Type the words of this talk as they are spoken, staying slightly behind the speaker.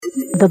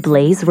The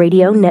Blaze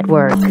Radio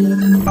Network.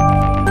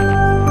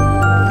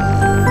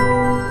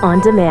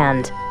 On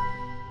demand.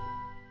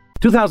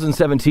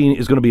 2017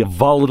 is going to be a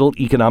volatile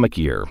economic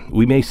year.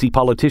 We may see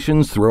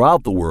politicians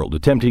throughout the world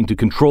attempting to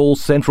control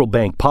central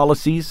bank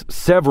policies.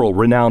 Several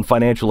renowned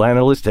financial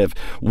analysts have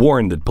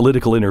warned that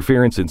political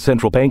interference in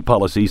central bank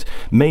policies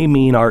may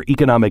mean our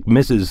economic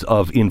misses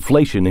of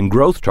inflation and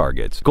growth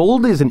targets.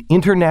 Gold is an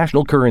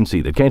international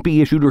currency that can't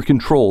be issued or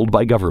controlled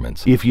by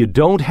governments. If you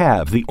don't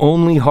have the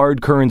only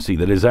hard currency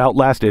that has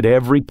outlasted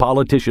every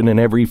politician and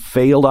every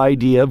failed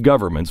idea of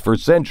governments for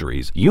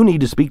centuries, you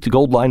need to speak to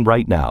Goldline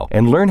right now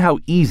and learn how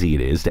easy it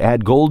is to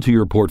add gold to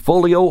your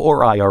portfolio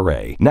or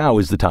IRA. Now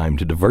is the time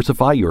to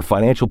diversify your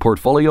financial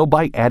portfolio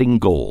by adding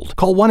gold.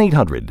 Call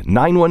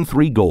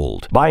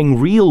 1-800-913-GOLD.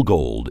 Buying real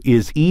gold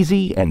is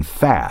easy and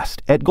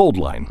fast at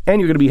Goldline. And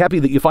you're going to be happy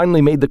that you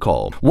finally made the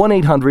call.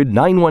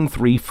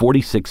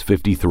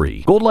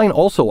 1-800-913-4653. Goldline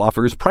also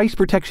offers price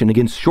protection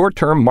against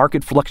short-term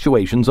market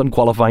fluctuations on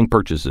qualifying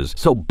purchases.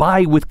 So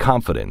buy with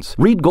confidence.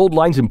 Read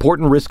Goldline's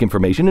important risk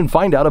information and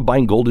find out if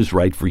buying gold is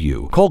right for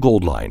you. Call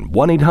Goldline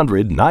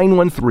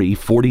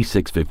 1-800-913-4653.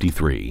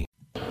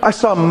 I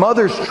saw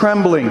mothers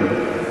trembling.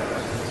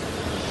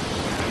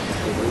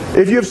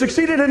 If you have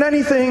succeeded in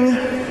anything,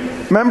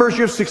 members,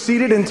 you have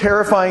succeeded in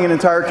terrifying an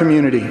entire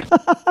community.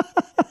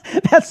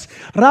 That's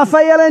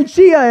Rafael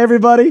Anchia,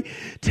 everybody.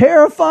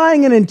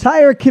 Terrifying an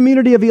entire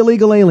community of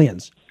illegal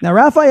aliens. Now,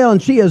 Rafael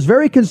Anchia is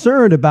very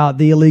concerned about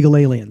the illegal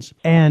aliens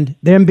and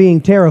them being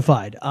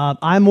terrified.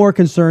 I'm more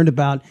concerned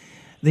about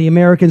the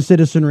American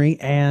citizenry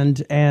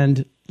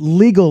and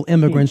legal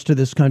immigrants to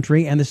this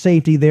country and the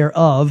safety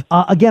thereof.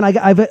 Again,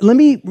 let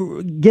me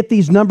get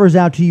these numbers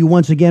out to you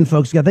once again,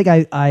 folks. I think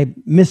I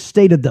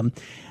misstated them.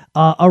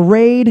 A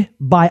raid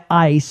by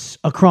ICE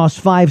across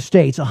 5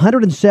 states,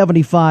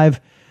 175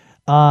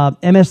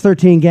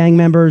 MS-13 gang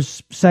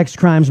members, sex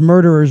crimes,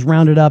 murderers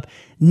rounded up.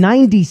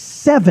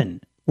 97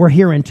 were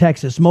here in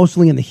Texas,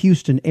 mostly in the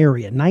Houston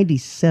area,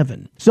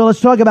 97. So let's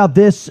talk about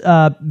this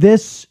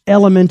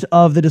element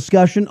of the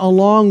discussion,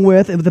 along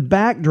with the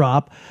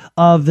backdrop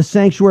of the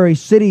Sanctuary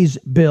Cities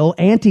bill,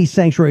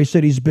 anti-Sanctuary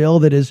Cities bill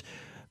that is,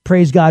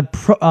 praise God,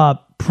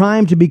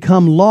 primed to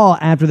become law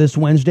after this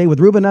Wednesday, with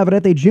Ruben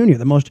Navarrette Jr.,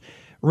 the most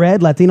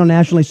read Latino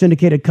Nationally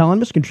Syndicated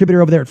columnist,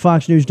 contributor over there at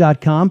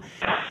FoxNews.com.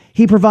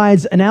 He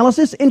provides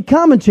analysis and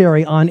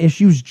commentary on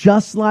issues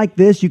just like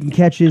this. You can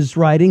catch his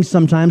writings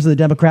sometimes in the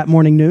Democrat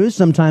Morning News,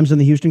 sometimes in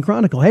the Houston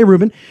Chronicle. Hey,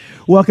 Ruben,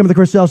 welcome to the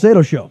Chris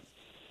Salcedo Show.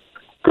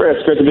 Chris,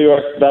 great to be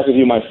back with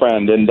you, my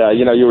friend. And,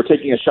 you were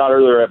taking a shot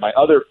earlier at my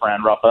other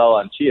friend,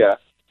 Rafael Anchia.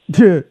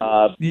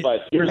 But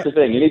here's the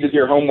thing. You need to do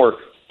your homework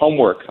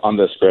on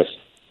this, Chris.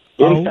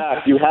 In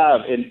fact, you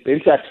have in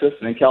Texas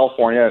and in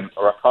California and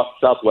across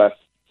the Southwest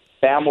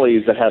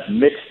families that have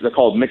they're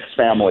called mixed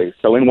families.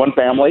 So in one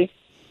family,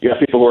 you have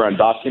people who are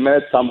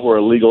undocumented, some who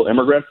are legal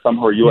immigrants, some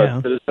who are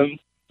U.S. citizens,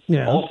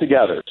 all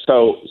together.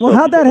 So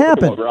how'd that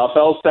happen?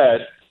 Rafael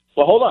said,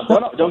 well, hold on.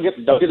 Don't get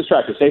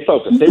distracted. Stay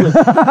focused. Stay with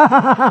me.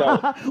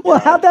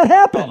 How'd that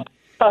happen?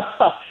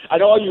 I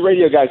know all you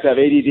radio guys have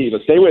ADD,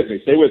 but stay with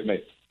me.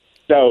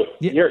 So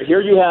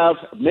here you have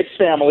mixed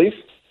families.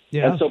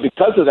 Yeah. And so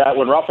because of that,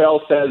 when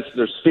Rafael says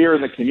there's fear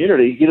in the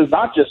community, he does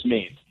not just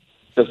mean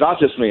that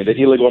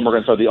illegal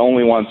immigrants are the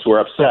only ones who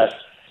are upset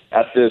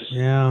at this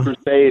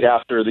crusade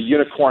after the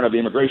unicorn of the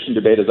immigration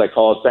debate, as I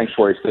call it,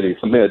 sanctuary cities,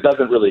 something that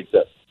doesn't really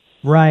exist.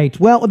 Right.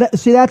 Well,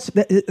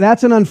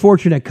 that's an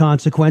unfortunate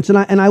consequence, and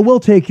I will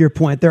take your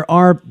point. There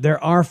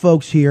are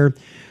folks here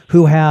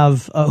who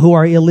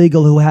are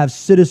illegal, who have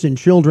citizen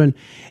children,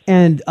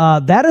 and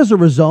that is a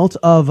result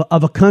of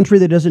a country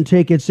that doesn't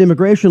take its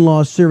immigration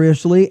laws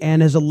seriously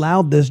and has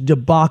allowed this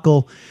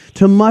debacle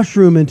to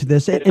mushroom into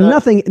this, and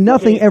nothing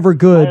ever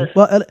good.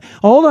 Well,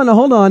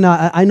 hold on.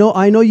 I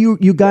know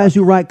you guys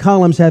who write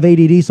columns have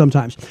ADD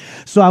sometimes,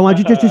 so I want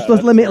you to just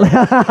let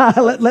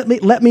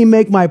me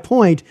make my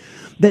point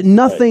that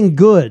nothing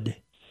good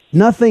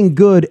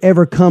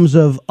ever comes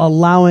of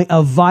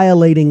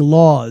violating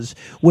laws,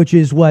 which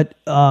is what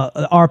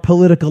our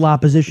political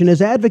opposition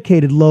has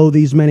advocated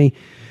these many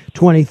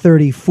 20,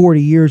 30,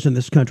 40 years in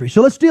this country.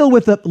 So let's deal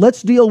with if we can.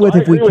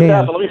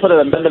 That, but let me put an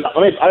amendment.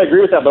 I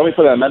agree with that, but let me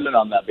put an amendment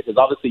on that, because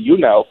obviously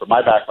from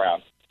my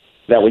background,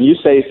 that when you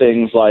say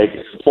things like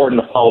it's important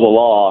to follow the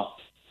law,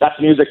 that's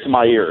music to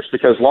my ears,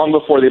 because long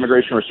before the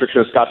immigration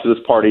restrictions got to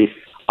this party,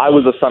 I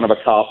was the son of a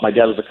cop. My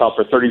dad was a cop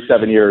for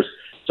 37 years.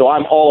 So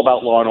I'm all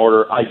about law and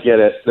order. I get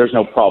it. There's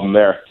no problem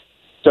there.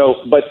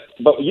 So, but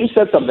you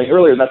said something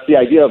earlier, and that's the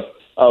idea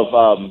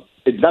of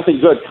nothing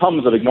good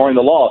comes of ignoring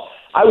the law.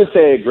 I would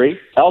say I agree.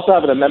 I also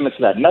have an amendment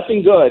to that.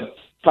 Nothing good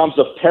comes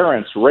of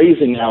parents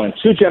raising now in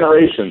 2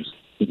 generations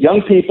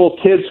young people,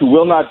 kids who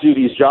will not do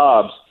these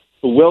jobs,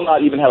 who will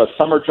not even have a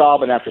summer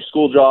job, an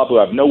after-school job, who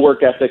have no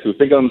work ethic, who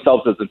think of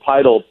themselves as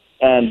entitled,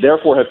 and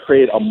therefore have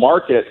created a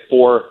market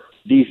for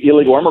these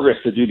illegal immigrants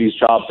to do these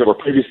jobs that were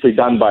previously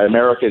done by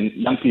American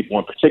young people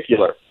in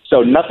particular.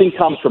 So nothing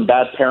comes from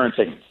bad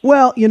parenting.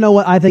 Well, you know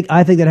what? I think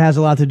that has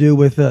a lot to do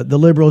with the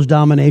liberals'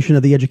 domination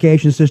of the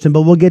education system,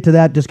 but we'll get to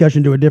that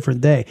discussion to a different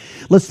day.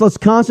 Let's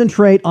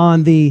concentrate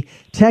on the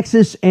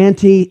Texas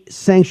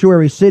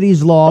anti-sanctuary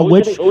cities law,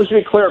 we should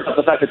be clear about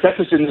the fact that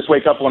Texas didn't just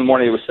wake up one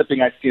morning, it was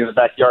sipping iced tea in the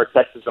backyard of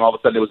Texas, and all of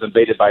a sudden it was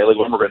invaded by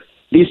illegal immigrants.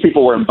 These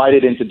people were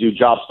invited in to do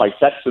jobs by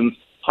Texans,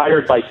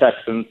 hired by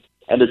Texans,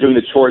 and they're doing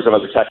the chores of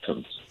other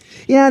Texans.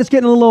 Yeah, it's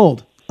getting a little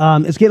old.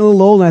 It's getting a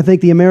little old, and I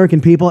think the American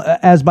people,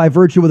 as by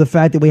virtue of the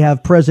fact that we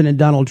have President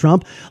Donald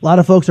Trump, a lot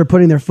of folks are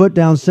putting their foot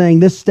down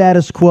saying this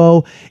status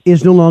quo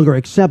is no longer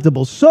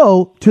acceptable.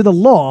 So, to the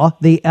law,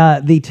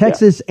 the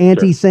Texas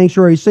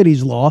anti-sanctuary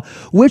cities law,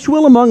 which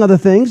will, among other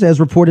things, as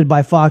reported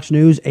by Fox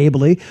News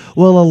ably,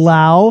 will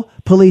allow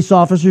police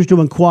officers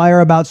to inquire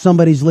about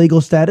somebody's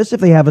legal status if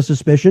they have a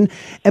suspicion,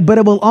 but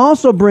it will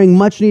also bring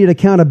much-needed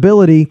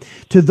accountability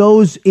to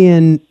those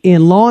in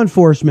law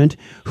enforcement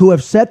who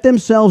have set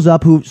themselves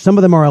up, who some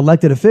of them are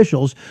elected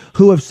officials,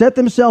 who have set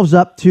themselves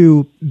up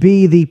to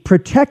be the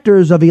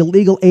protectors of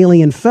illegal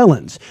alien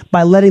felons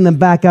by letting them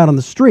back out on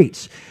the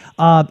streets.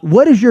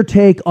 What is your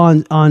take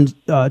on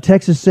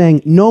Texas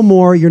saying, no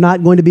more, you're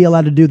not going to be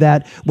allowed to do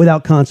that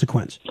without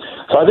consequence?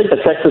 So I think the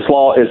Texas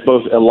law is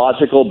both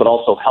illogical but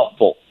also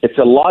helpful. It's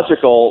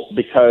illogical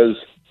because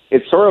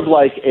it's sort of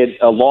like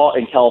a law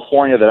in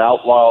California that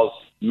outlaws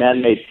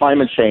man-made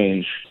climate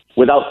change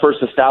without first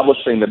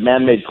establishing that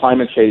man-made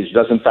climate change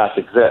does in fact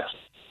exist.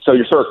 So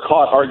you're sort of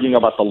caught arguing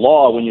about the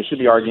law when you should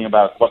be arguing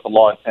about what the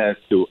law intends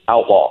to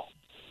outlaw.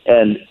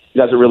 And it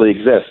doesn't really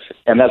exist.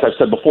 And as I've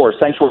said before,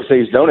 sanctuary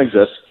cities don't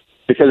exist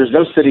because there's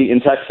no city in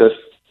Texas,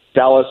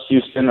 Dallas,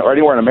 Houston, or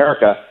anywhere in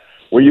America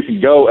where you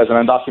can go as an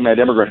undocumented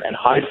immigrant and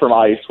hide from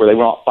ICE where they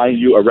won't find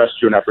you, arrest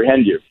you, and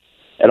apprehend you.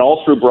 And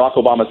all through Barack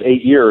Obama's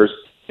 8 years,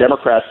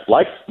 Democrats,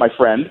 like my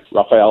friend,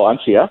 Rafael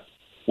Anchia,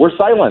 were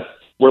silent.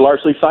 We're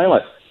largely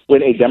silent.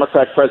 When a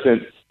Democrat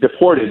president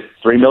deported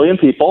 3 million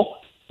people,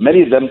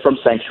 many of them from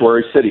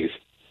sanctuary cities.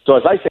 So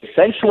as I say,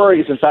 sanctuary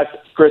is in fact,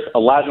 Chris, a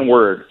Latin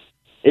word.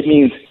 It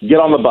means get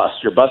on the bus.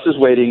 Your bus is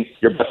waiting.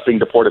 Your bus is being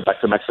deported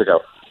back to Mexico.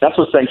 That's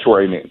what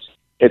sanctuary means.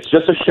 It's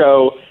just a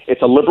show.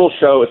 It's a liberal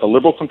show. It's a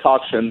liberal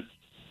concoction.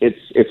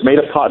 It's made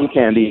of cotton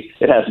candy.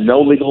 It has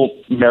no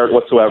legal merit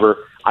whatsoever.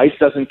 ICE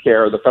doesn't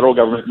care. The federal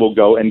government will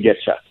go and get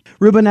you.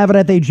 Ruben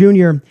Navarrette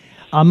Jr.,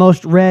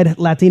 most read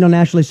Latino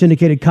Nationally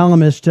Syndicated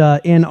columnist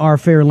in our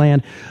fair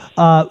land.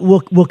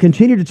 We'll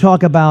continue to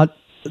talk about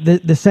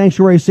the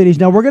sanctuary cities.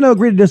 Now, we're going to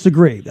agree to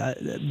disagree.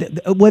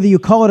 Whether you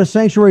call it a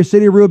sanctuary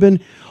city, Ruben,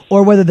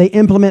 or whether they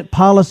implement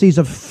policies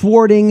of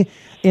thwarting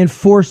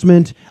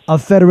enforcement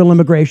of federal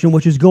immigration,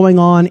 which is going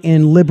on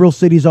in liberal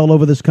cities all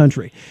over this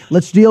country.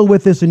 Let's deal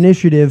with this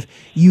initiative.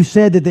 You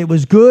said that it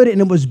was good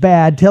and it was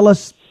bad. Tell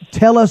us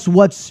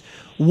what's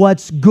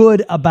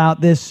good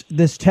about this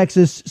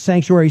Texas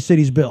sanctuary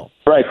cities bill.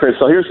 Right, Chris.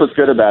 So here's what's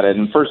good about it.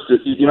 And first,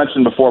 you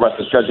mentioned before about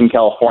this judge in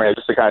California,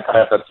 just to kind of tie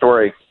up that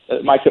story.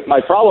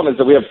 My problem is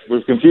that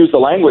we've confused the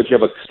language. You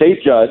have a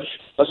state judge.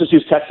 Let's just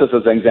use Texas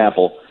as an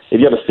example. If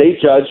you have a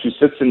state judge who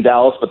sits in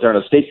Dallas, but they're in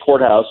a state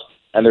courthouse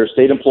and they're a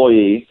state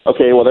employee,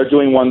 okay, well, they're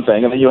doing one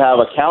thing. And then you have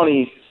a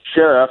county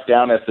sheriff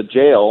down at the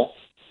jail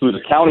who's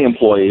a county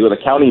employee with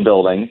a county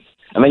building.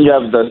 And then you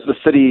have the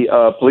city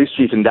police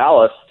chief in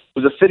Dallas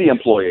who's a city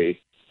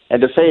employee.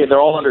 And to say they're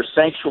all under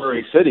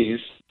sanctuary cities,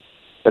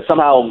 that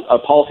somehow a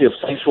policy of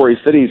sanctuary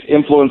cities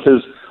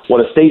influences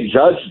what a state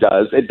judge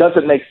does, it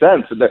doesn't make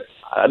sense.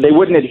 They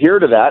wouldn't adhere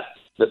to that.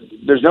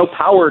 There's no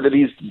power to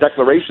these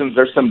declarations.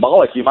 They're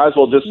symbolic. You might as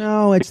well just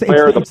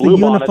declare the blue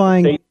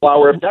unifying state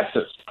flower of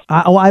Texas.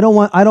 I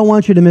don't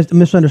want you to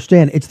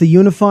misunderstand. It's the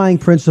unifying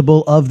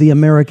principle of the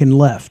American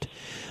left.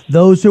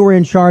 Those who are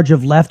in charge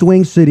of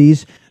left-wing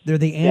cities, they're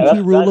the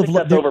anti-rule of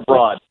law. That's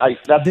overbroad. I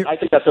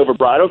think that's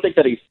overbroad. I don't think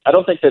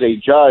that a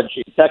judge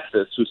in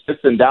Texas who sits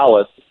in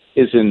Dallas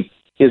is in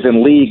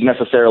league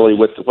necessarily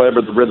with whatever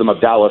the rhythm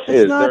of Dallas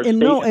is.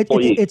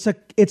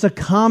 It's a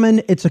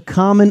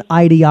common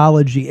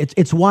ideology.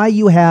 It's why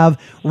you have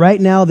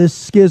right now this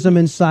schism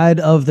inside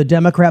of the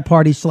Democrat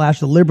Party / the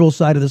liberal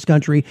side of this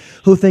country,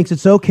 who thinks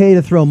it's okay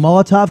to throw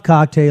Molotov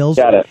cocktails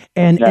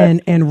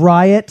and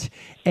riot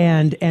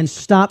and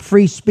stop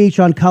free speech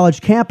on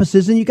college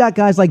campuses. And you got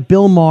guys like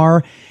Bill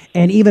Maher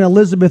and even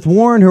Elizabeth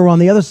Warren, who are on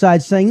the other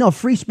side, saying, no,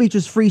 free speech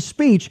is free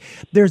speech.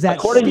 There's that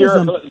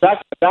schism.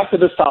 Back to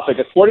this topic.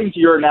 According to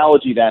your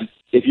analogy, then,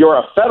 if you're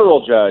a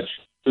federal judge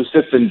who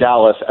sits in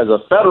Dallas as a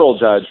federal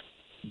judge,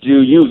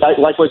 do you,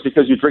 likewise,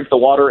 because you drink the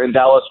water in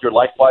Dallas, you're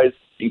likewise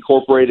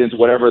incorporated into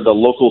whatever the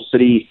local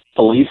city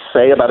police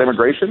say about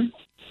immigration?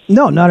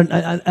 No,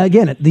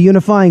 again, the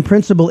unifying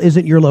principle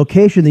isn't your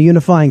location. The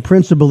unifying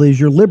principle is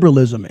your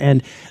liberalism.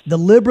 And the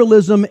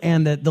liberalism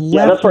and the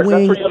left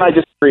wing... That's where you and I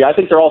disagree. I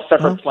think they're all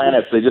separate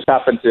planets. They just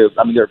happen to...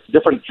 they're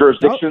different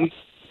jurisdictions.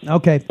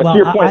 Okay,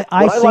 well,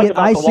 I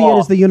see it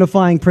as the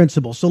unifying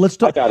principle. So let's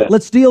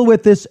deal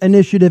with this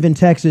initiative in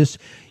Texas.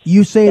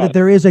 You say that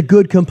there is a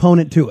good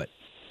component to it.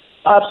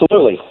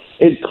 Absolutely.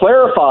 It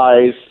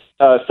clarifies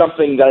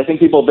something that I think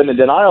people have been in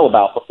denial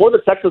about. Before the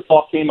Texas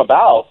law came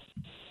about,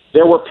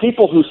 there were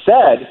people who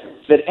said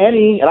that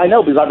and I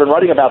know because I've been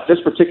writing about this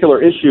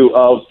particular issue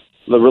of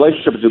the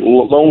relationship between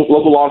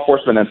local law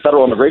enforcement and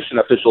federal immigration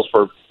officials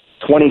for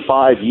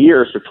 25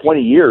 years, for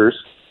 20 years,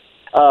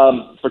 they've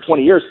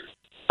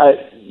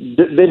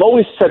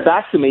always said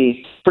back to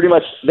me pretty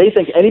much they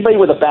think anybody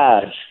with a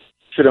badge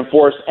should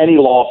enforce any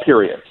law,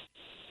 period.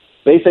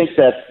 They think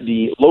that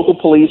the local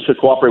police should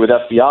cooperate with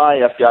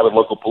FBI with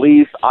local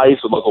police, ICE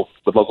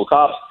with local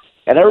cops,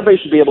 and everybody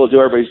should be able to do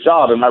everybody's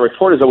job. And my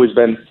retort has always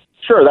been,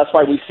 sure, that's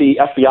why we see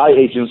FBI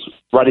agents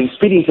writing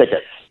speeding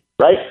tickets,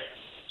 right?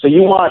 So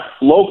you want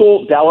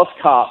local Dallas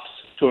cops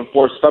to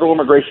enforce federal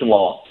immigration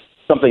law,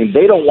 something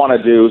they don't want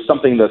to do,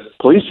 something the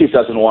police chief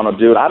doesn't want to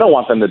do, and I don't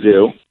want them to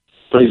do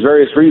for these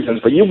various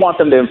reasons, but you want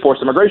them to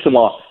enforce immigration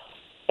law.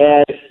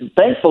 And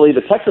thankfully,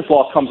 the Texas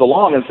law comes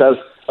along and says,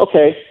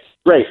 okay,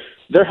 great.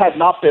 There had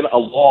not been a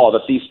law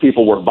that these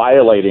people were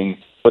violating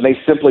when they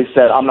simply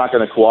said, I'm not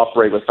going to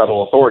cooperate with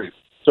federal authorities.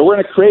 So we're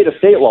going to create a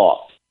state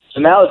law.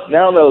 So now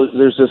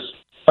there's this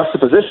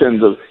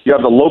juxtaposition of you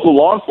have the local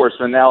law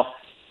enforcement now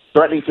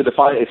threatening to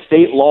define a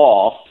state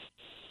law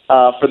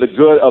for the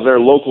good of their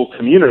local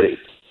community.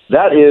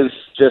 That is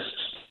just,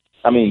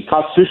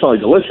 constitutionally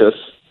delicious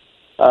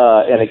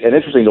and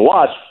interesting to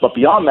watch. But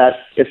beyond that,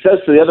 it says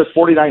to the other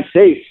 49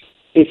 states,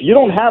 if you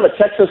don't have a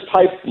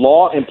Texas-type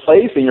law in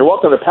place, then you're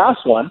welcome to pass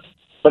one.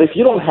 But if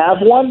you don't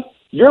have one,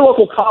 your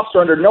local cops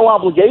are under no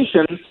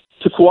obligation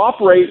to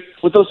cooperate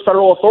with those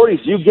federal authorities.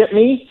 Do you get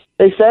me,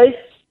 they say?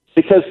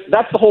 Because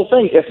that's the whole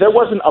thing. If there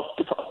wasn't a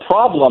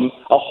problem,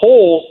 a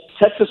hole,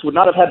 Texas would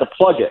not have had to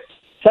plug it.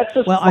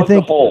 Texas plugged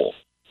the hole.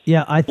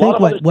 Yeah, I think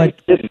what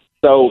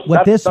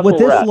this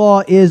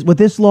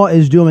law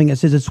is doing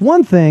is it's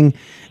one thing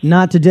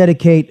not to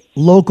dedicate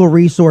local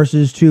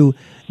resources to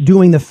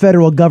doing the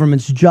federal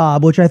government's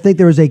job, which I think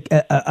there is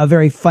a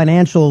very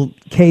financial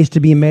case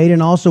to be made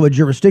and also a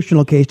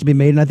jurisdictional case to be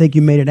made, and I think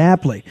you made it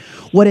aptly.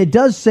 What it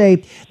does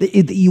say,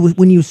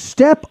 when you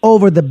step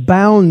over the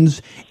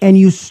bounds and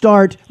you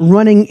start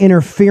running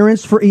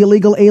interference for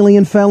illegal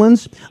alien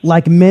felons,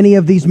 like many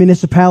of these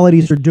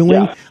municipalities are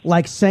doing,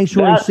 like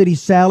Sanctuary City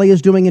Sally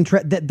is doing,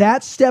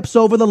 that steps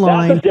over the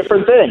line. That's a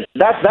different thing.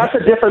 That's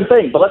a different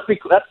thing. But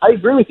I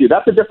agree with you.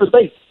 That's a different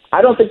thing.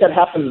 I don't think that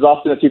happens as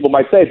often as people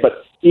might say,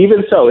 but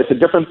even so, it's a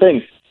different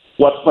thing.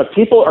 What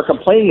people are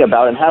complaining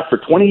about and have for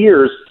 20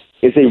 years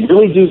is they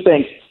really do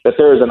think that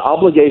there is an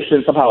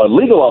obligation, somehow a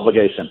legal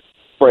obligation,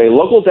 for a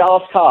local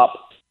Dallas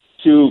cop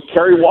to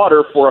carry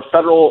water for a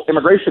federal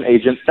immigration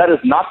agent. That is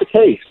not the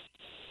case.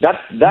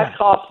 That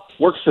cop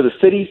works for the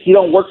city. He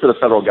don't work for the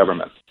federal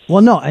government.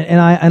 Well, no,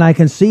 and I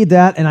concede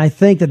that, and I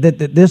think that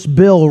this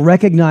bill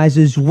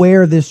recognizes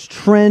where this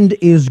trend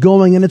is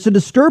going, and it's a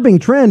disturbing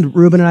trend,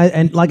 Ruben.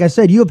 And like I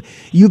said,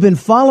 you've been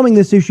following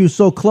this issue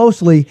so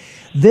closely.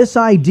 This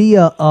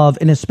idea of,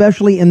 and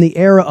especially in the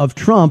era of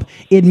Trump,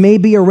 it may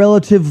be a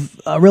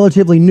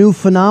relatively new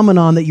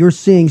phenomenon that you're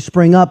seeing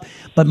spring up.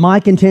 But my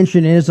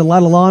contention is a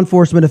lot of law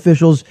enforcement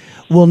officials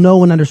will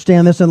know and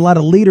understand this, and a lot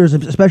of leaders,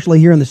 especially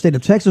here in the state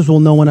of Texas, will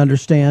know and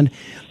understand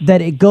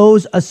that it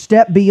goes a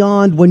step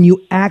beyond when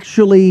you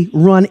actually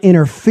run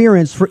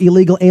interference for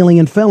illegal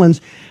alien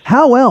felons.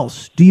 How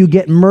else do you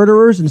get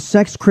murderers and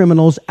sex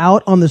criminals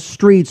out on the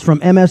streets from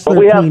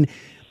MS-13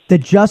 that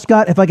just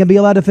got, if I can be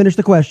allowed to finish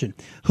the question,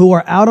 who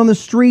are out on the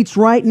streets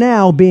right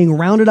now being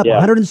rounded up,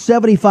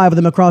 175 of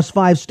them across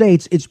 5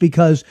 states? It's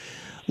because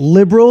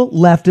liberal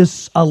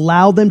leftists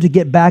allow them to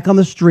get back on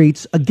the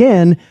streets,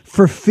 again,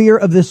 for fear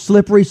of this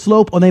slippery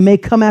slope, or they may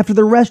come after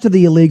the rest of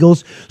the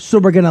illegals, so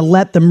we're going to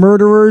let the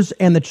murderers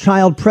and the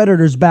child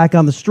predators back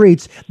on the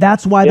streets.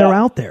 That's why they're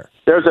out there.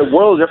 There's a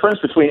world of difference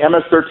between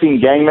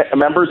MS-13 gang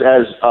members,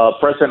 as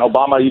President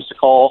Obama used to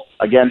call,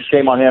 again,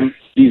 shame on him,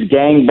 these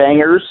gang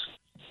bangers.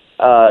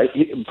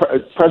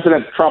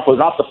 President Trump was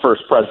not the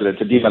first president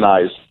to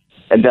demonize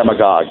and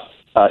demagogue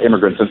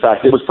immigrants. In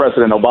fact, it was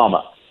President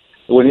Obama.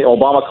 When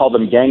Obama called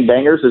them gang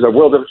bangers, there's a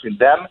world difference between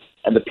them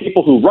and the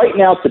people who right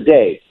now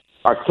today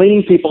are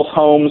cleaning people's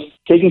homes,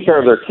 taking care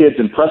of their kids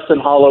in Preston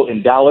Hollow,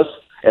 in Dallas,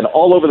 and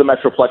all over the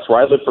Metroplex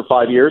where I lived for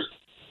 5 years.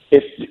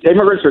 If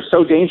immigrants are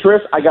so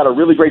dangerous, I got a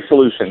really great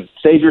solution.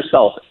 Save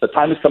yourself. The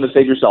time has come to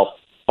save yourself.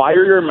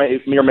 Fire your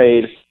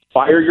maid,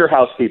 fire your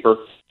housekeeper,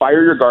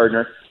 fire your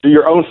gardener, do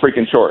your own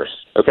freaking chores,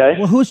 okay?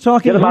 Well, who's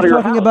talking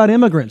about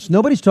immigrants?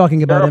 Nobody's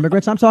talking about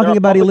immigrants. I'm talking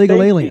about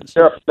illegal aliens.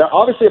 They're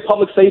obviously a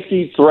public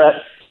safety threat.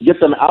 Get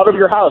them out of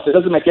your house. It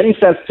doesn't make any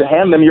sense to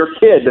hand them your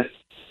kid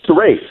to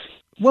raise.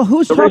 Well,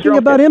 who's talking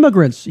about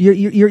immigrants?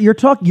 You're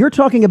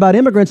talking about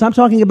immigrants. I'm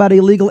talking about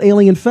illegal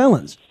alien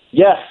felons.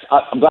 Yes,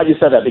 I'm glad you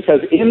said that, because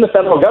in the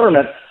federal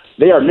government,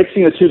 they are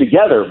mixing the two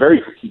together.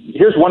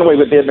 Here's one way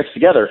that they mix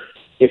together.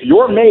 If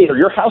your maid or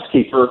your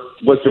housekeeper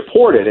was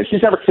deported, and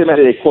she's never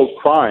committed a, quote,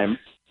 crime,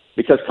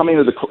 because coming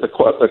to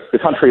the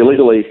country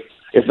illegally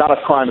is not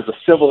a crime, it's a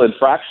civil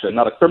infraction,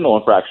 not a criminal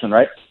infraction,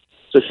 right?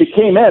 So she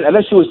came in, and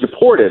then she was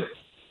deported,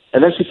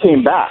 and then she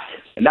came back,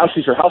 and now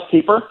she's your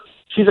housekeeper.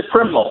 She's a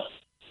criminal.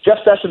 Jeff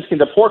Sessions can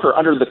deport her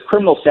under the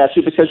criminal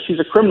statute because she's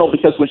a criminal,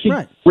 because when she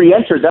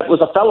re-entered, that was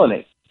a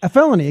felony. A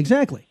felony,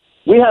 exactly.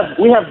 We have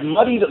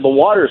muddied the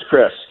waters,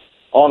 Chris,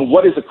 on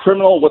what is a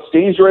criminal, what's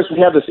dangerous. We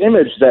have this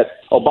image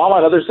that Obama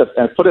and others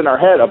have put in our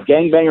head of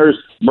gangbangers,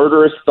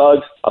 murderers,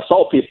 thugs,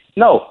 assault people.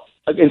 No.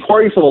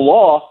 According to the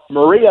law,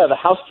 Maria, the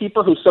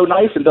housekeeper who's so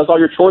nice and does all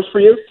your chores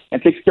for you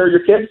and takes care of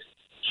your kids,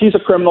 she's a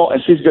criminal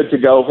and she's good to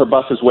go. Her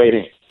bus is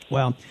waiting.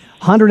 Well,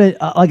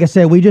 like I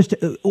said,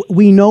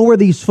 we know where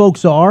these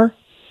folks are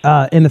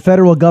in the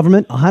federal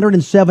government.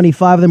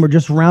 175 of them were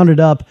just rounded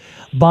up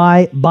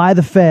by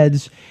the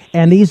feds,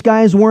 and these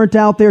guys weren't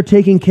out there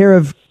taking care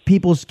of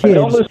people's kids.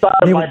 Don't lose sight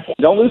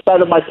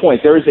of my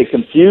point. There is a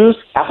confused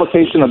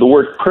application of the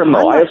word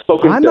criminal.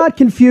 I'm not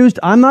confused.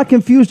 I'm not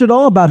confused at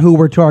all about who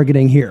we're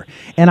targeting here.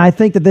 And I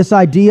think that this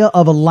idea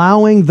of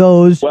allowing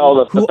those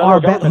who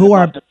are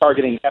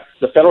targeting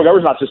the federal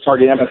government's not just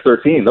targeting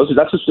MS-13. That's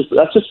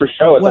just for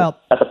show at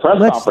the press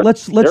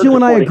conference. Let's you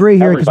and I agree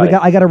here, because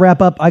I got to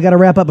wrap up. I got to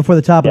wrap up before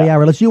the top of the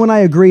hour. Let's you and I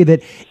agree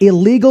that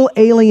illegal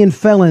alien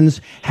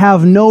felons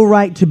have no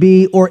right to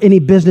be or any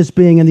business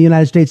being in the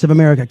United States of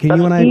America. Can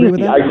you and I agree with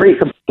that? I agree.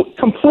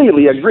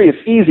 Completely agree.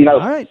 It's easy. Now,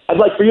 all right. I'd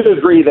like for you to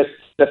agree that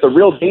the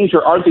real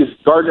danger aren't these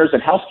gardeners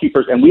and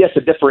housekeepers, and we have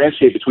to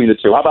differentiate between the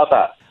two. How about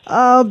that?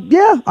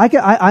 Yeah,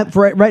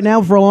 for right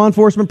now, for law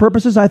enforcement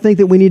purposes, I think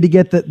that we need to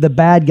get the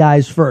bad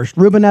guys first.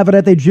 Ruben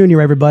Navarrette Jr.,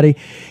 everybody.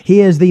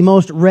 He is the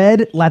most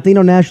read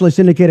Latino Nationally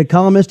Syndicated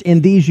columnist in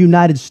these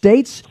United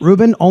States.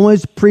 Ruben,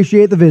 always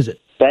appreciate the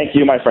visit. Thank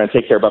you, my friend.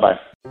 Take care. Bye-bye.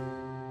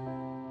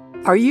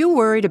 Are you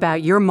worried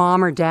about your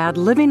mom or dad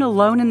living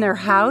alone in their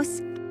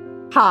house?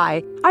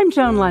 Hi, I'm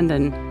Joan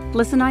London.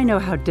 Listen, I know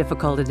how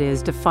difficult it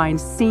is to find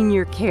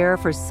senior care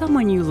for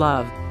someone you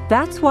love.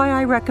 That's why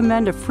I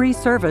recommend a free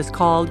service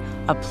called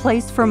A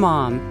Place for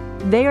Mom.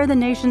 They are the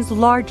nation's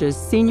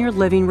largest senior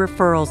living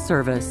referral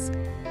service.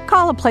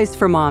 Call A Place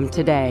for Mom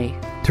today.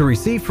 To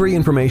receive free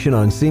information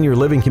on senior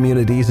living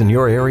communities in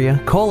your area,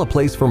 call A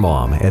Place for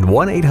Mom at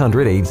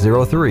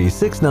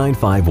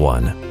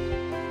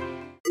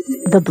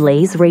 1-800-803-6951. The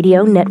Blaze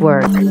Radio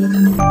Network.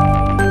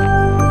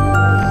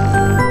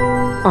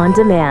 On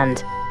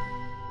demand.